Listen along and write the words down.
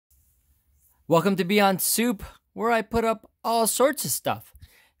Welcome to Beyond Soup, where I put up all sorts of stuff.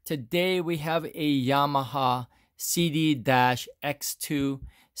 Today we have a Yamaha CD-X2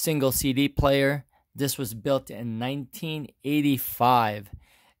 single CD player. This was built in 1985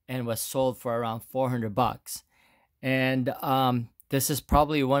 and was sold for around $400. And this is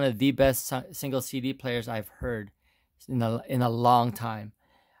probably one of the best single CD players I've heard in a long time.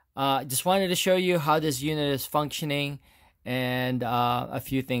 Just wanted to show you how this unit is functioning and a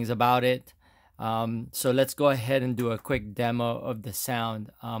few things about it. So let's go ahead and do a quick demo of the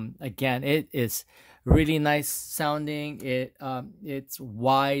sound. Again, it is really nice sounding. It's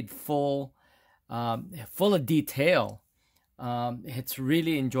wide, full of detail. It's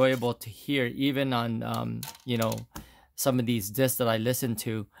really enjoyable to hear, even on some of these discs that I listen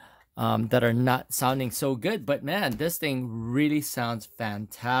to that are not sounding so good. But man, this thing really sounds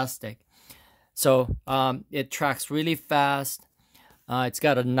fantastic. So it tracks really fast. It's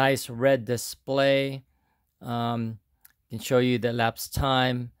got a nice red display. Can show you the elapsed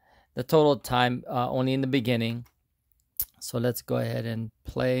time, the total time only in the beginning. So let's go ahead and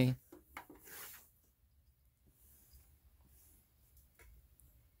play.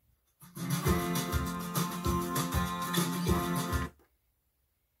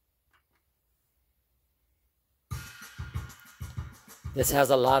 This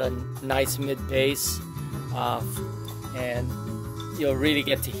has a lot of nice mid bass, and you'll really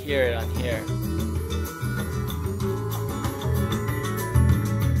get to hear it on here.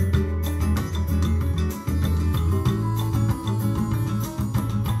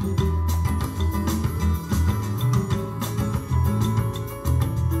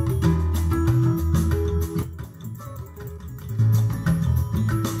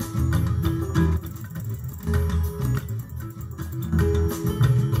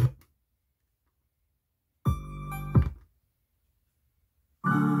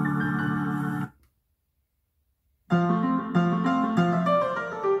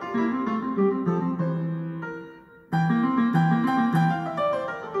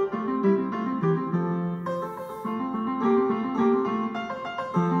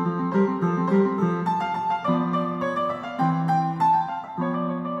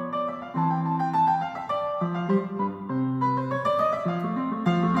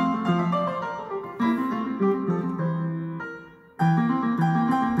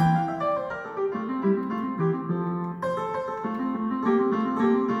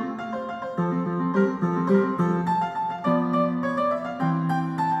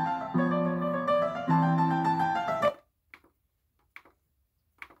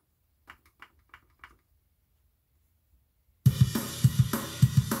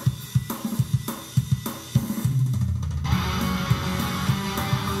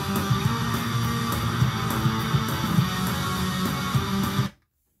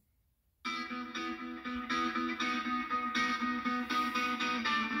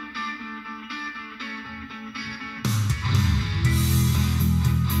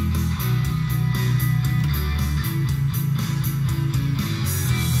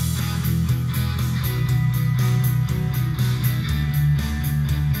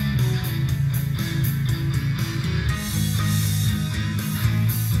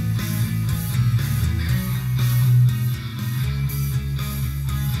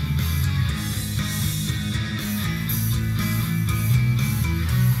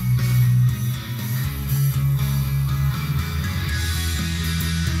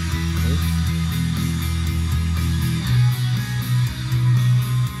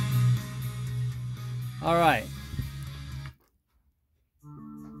 All right.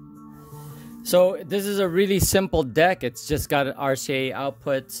 So this is a really simple deck. It's just got an RCA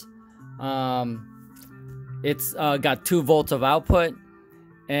output. It's got 2 volts of output,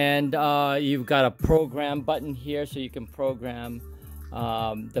 and you've got a program button here, so you can program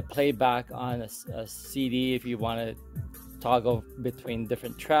the playback on a CD if you want to toggle between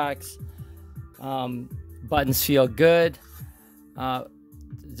different tracks. Buttons feel good.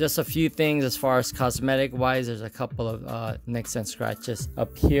 Just a few things as far as cosmetic wise. There's a couple of nicks and scratches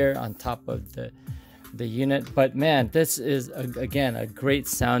up here on top of the unit, but man, this is again a great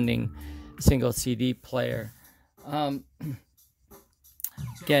sounding single CD player.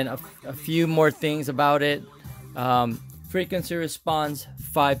 Again, a few more things about it. Frequency response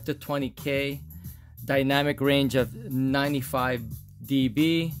 5 to 20K, dynamic range of 95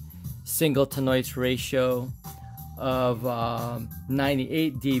 dB, single to noise ratio of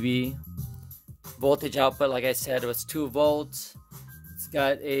 98 dB. Voltage output, like I said, was 2 volts. It's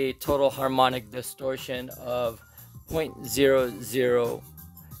got a total harmonic distortion of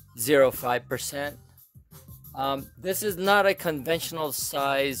 0.0005%. This is not a conventional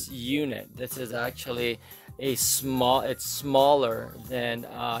size unit. This is actually it's smaller than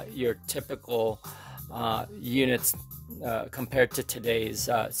your typical units compared to today's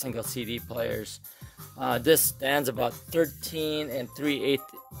single CD players. This stands about 13 and 3/8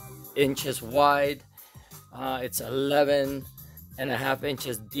 inches wide. It's 11.5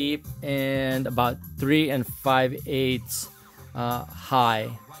 inches deep and about 3 5/8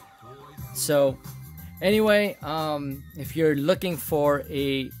 high. So anyway, if you're looking for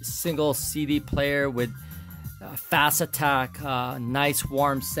a single CD player with fast attack, nice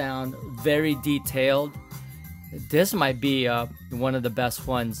warm sound, very detailed, this might be one of the best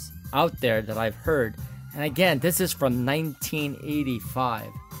ones out there that I've heard. And again, this is from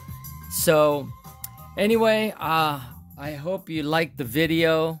 1985. So anyway, I hope you liked the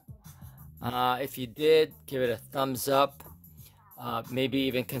video. If you did, give it a thumbs up. Maybe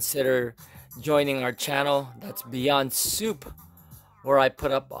even consider joining our channel. That's Beyond Soup, where I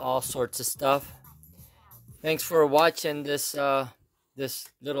put up all sorts of stuff. Thanks for watching this this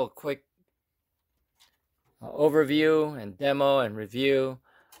little quick overview and demo and review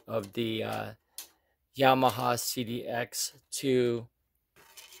of the Yamaha CD-X2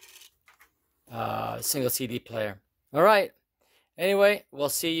 single CD player. All right. Anyway, we'll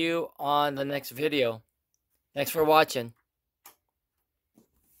see you on the next video. Thanks for watching.